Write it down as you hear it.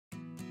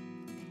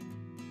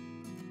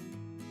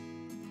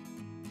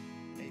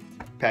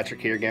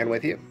Patrick here again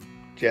with you.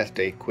 Just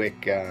a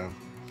quick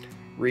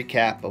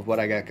recap of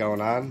what I got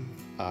going on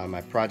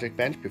my project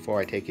bench before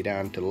I take you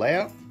down to the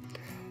layout.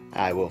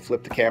 I will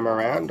flip the camera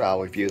around,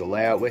 I'll review the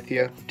layout with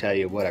you, tell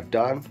you what I've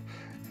done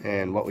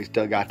and what we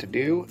still got to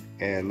do,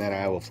 and then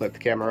I will flip the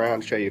camera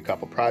around, show you a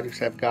couple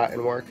projects I've got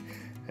in work,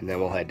 and then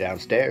we'll head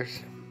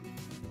downstairs.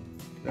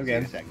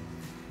 Okay.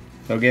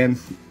 So again,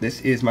 this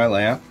is my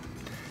layout.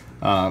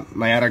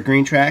 My outer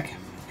green track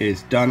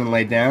is done and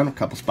laid down. A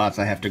couple spots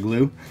I have to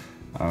glue,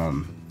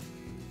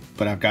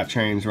 but I've got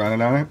trains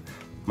running on it.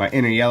 My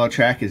inner yellow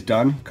track is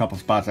done. A couple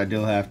spots I do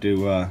have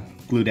to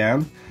glue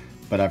down,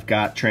 but I've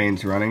got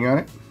trains running on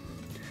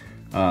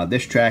it.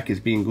 This track is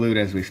being glued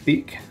as we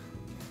speak,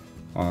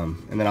 and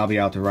then I'll be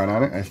out to run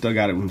on it. I still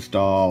got to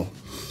install,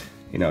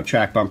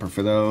 track bumper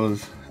for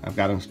those. I've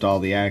got to install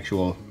the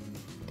actual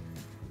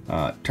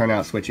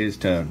turnout switches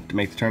to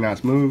make the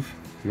turnouts move.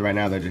 Right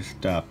now they're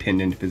just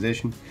pinned into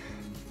position.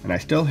 And I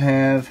still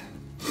have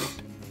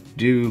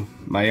do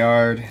my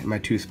yard and my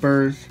two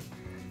spurs.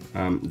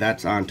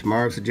 That's on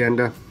tomorrow's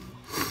agenda.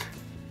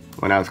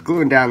 When I was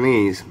gluing down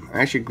these,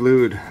 I actually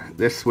glued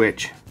this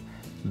switch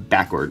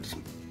backwards.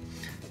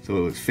 So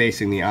it was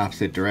facing the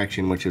opposite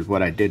direction, which is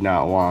what I did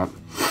not want.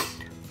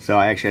 So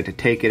I actually had to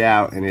take it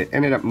out, and it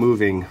ended up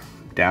moving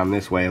down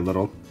this way a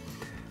little.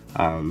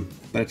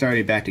 But it's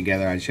already back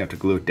together. I just have to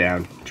glue it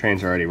down.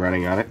 Trains are already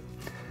running on it.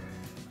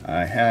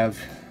 I have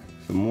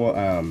some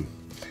more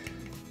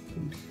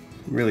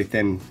really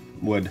thin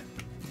wood.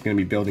 I'm going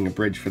to be building a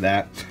bridge for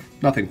that.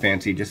 Nothing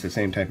fancy, just the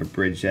same type of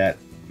bridge that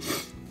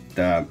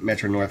the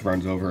Metro North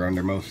runs over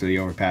under most of the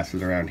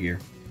overpasses around here.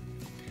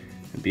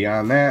 And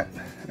beyond that,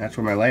 that's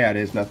where my layout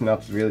is. Nothing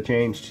else has really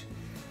changed.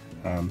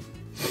 But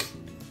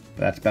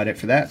that's about it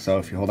for that. So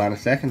if you hold on a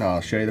second,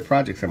 I'll show you the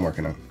projects I'm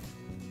working on.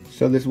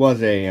 So this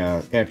was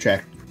a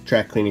Amtrak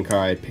track cleaning car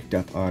I had picked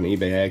up on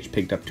eBay. I actually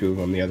picked up two of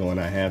them. The other one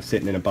I have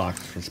sitting in a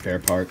box for spare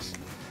parts.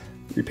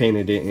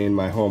 Repainted it in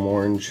my home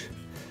orange.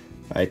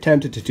 I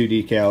attempted to do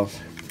decals.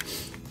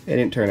 It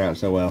didn't turn out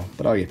so well,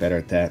 but I'll get better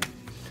at that.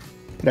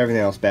 Put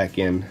everything else back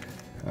in.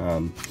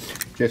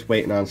 Just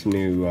waiting on some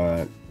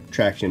new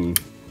traction,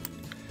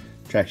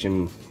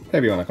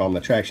 whatever you want to call them,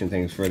 the traction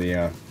things for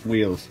the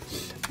wheels.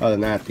 Other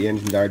than that, the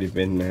engine's already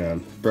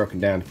been broken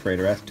down to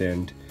Freighter Est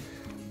and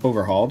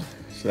overhauled,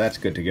 so that's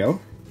good to go.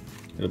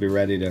 It'll be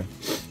ready to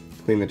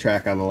clean the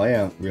track on the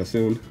layout real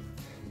soon.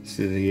 This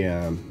is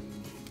the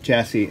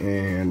chassis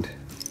and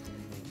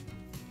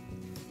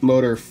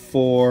motor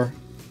for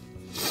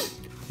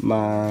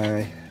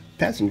my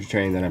passenger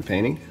train that I'm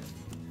painting,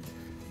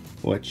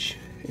 which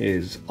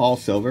is all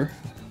silver,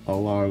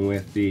 along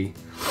with the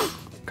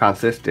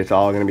consist. It's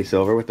all going to be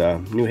silver with a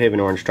New Haven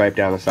orange stripe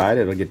down the side.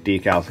 It'll get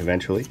decals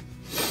eventually.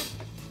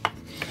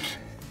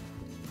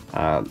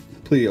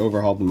 Completely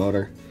overhauled the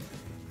motor,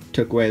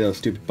 took away those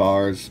stupid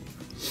bars,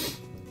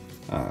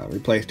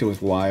 replaced it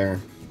with wire,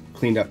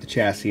 cleaned up the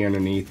chassis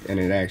underneath, and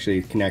it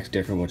actually connects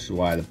different, which is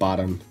why the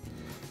bottom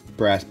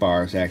brass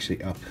bar is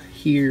actually up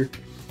here.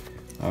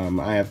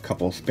 I have a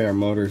couple spare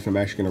motors. I'm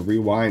actually going to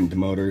rewind the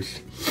motors.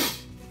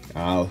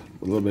 A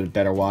little bit of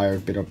better wire, a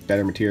bit of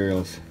better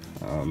materials.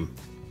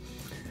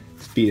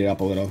 Speed it up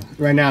a little.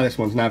 Right now this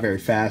one's not very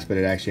fast, but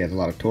it actually has a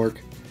lot of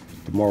torque.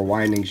 The more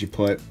windings you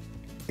put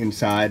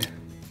inside,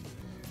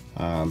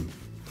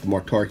 the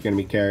more torque you're going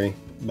to be carrying,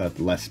 but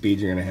the less speed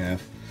you're going to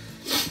have.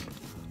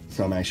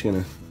 So I'm actually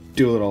going to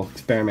do a little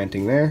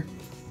experimenting there.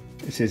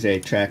 This is a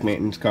track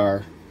maintenance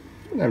car.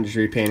 I'm just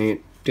repainting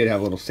it. Did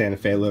have a little Santa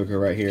Fe logo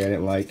right here I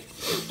didn't like.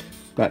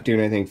 Not doing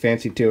anything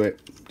fancy to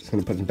it. Just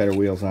going to put some better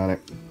wheels on it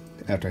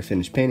after I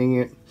finish painting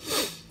it.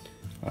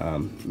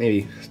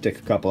 Maybe stick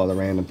a couple other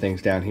random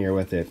things down here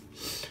with it.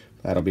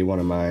 That'll be one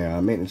of my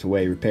maintenance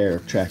away repair,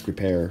 track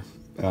repair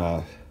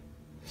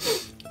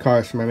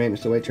cars for my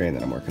maintenance away train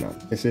that I'm working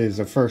on. This is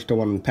the first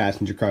one of the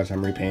passenger cars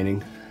I'm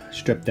repainting.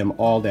 Stripped them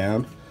all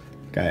down.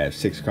 I have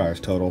 6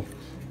 cars total.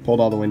 Pulled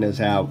all the windows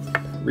out.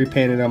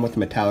 Repainted them with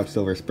metallic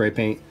silver spray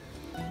paint.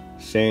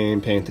 Same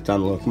paint that's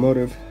on the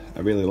locomotive. I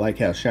really like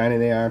how shiny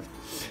they are.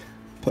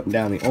 Putting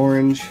down the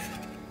orange,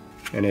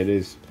 and it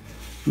is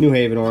New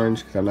Haven orange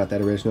because I'm not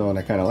that original and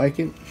I kind of like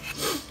it.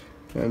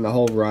 And the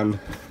whole run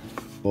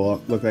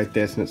will look like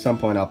this, and at some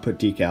point I'll put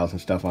decals and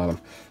stuff on them.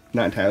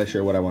 Not entirely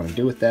sure what I want to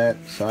do with that,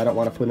 so I don't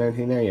want to put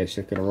anything there yet. It's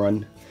just going to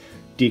run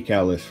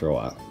decal-less for a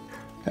while.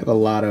 I have a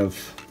lot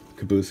of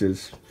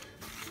cabooses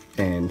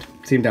and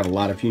seem to have a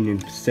lot of Union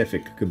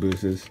Pacific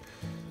cabooses.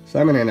 So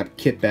I'm going to end up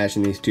kit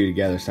bashing these two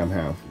together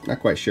somehow. Not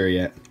quite sure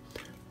yet.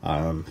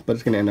 But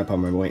it's going to end up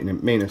on my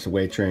maintenance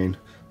away train.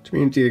 Which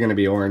means it's either going to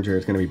be orange or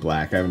it's going to be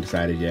black. I haven't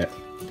decided yet.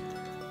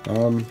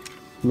 I'm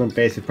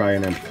basically probably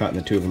going to end up cutting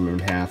the two of them in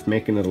half.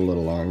 Making it a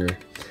little longer.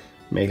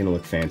 Making it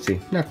look fancy.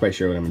 Not quite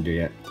sure what I'm going to do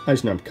yet. I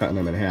just know I'm cutting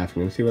them in half.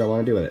 I'm going to see what I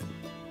want to do with it.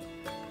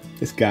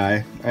 This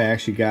guy I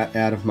actually got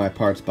out of my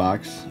parts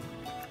box.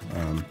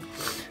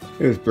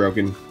 It was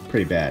broken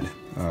pretty bad.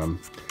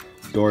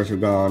 Doors were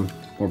gone.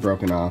 Were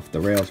broken off,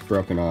 the rails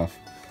broken off,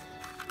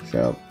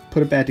 so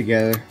put it back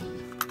together,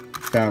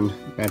 found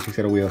matching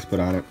set of wheels,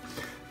 put on it.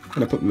 I'm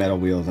gonna put metal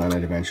wheels on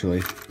it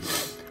eventually.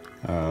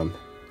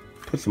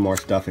 Put some more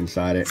stuff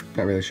inside it.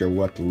 Not really sure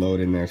what the load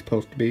in there is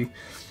supposed to be,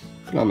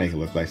 but I'll make it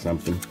look like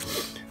something.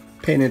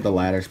 Painted the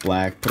ladders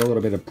black, put a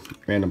little bit of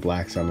random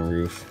blacks on the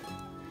roof.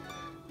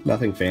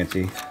 Nothing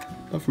fancy,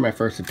 but for my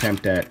first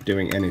attempt at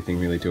doing anything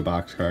really to a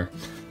boxcar,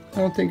 I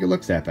don't think it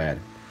looks that bad.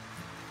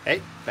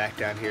 Hey, back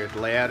down here at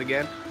the layout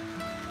again.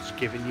 Just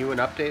giving you an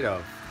update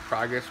of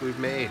progress we've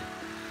made.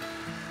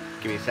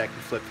 Give me a second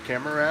to flip the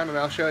camera around and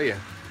I'll show you.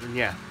 And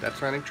yeah,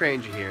 that's running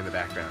trains you hear in the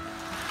background.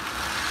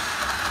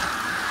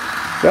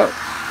 So,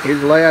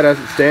 here's the layout as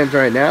it stands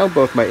right now.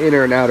 Both my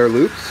inner and outer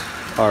loops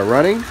are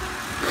running.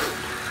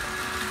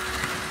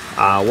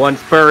 One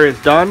spur is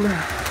done.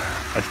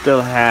 I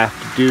still have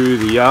to do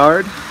the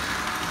yard.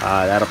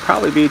 That'll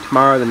probably be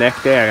tomorrow or the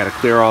next day. I gotta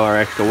clear all our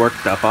extra work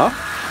stuff off.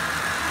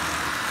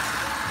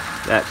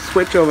 That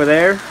switch over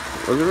there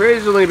was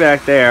originally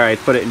back there. I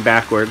put it in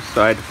backwards,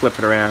 so I had to flip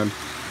it around,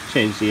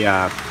 change the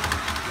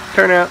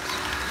turnouts.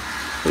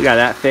 We got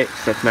that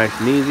fixed. That's nice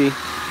and easy.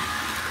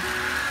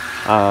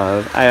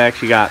 I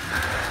actually got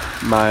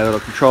my little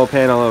control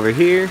panel over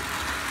here.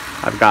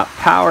 I've got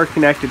power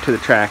connected to the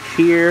tracks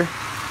here,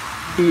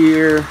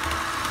 here,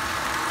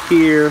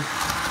 here,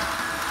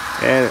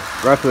 and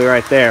roughly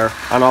right there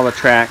on all the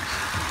tracks.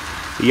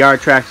 The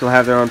yard tracks will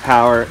have their own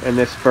power, and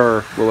this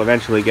spur will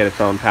eventually get its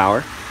own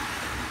power.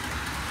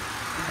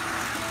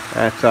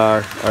 That's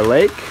our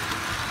lake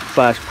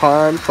slash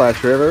pond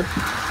slash river.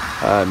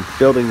 I'm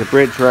building the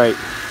bridge right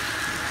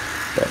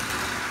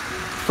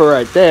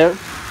there.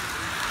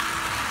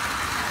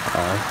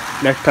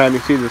 Next time you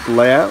see this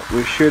layout,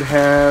 we should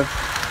have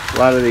a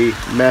lot of the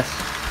mess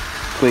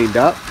cleaned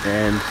up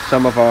and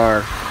some of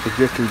our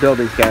existing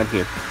buildings down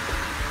here.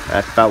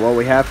 That's about what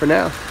we have for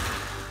now.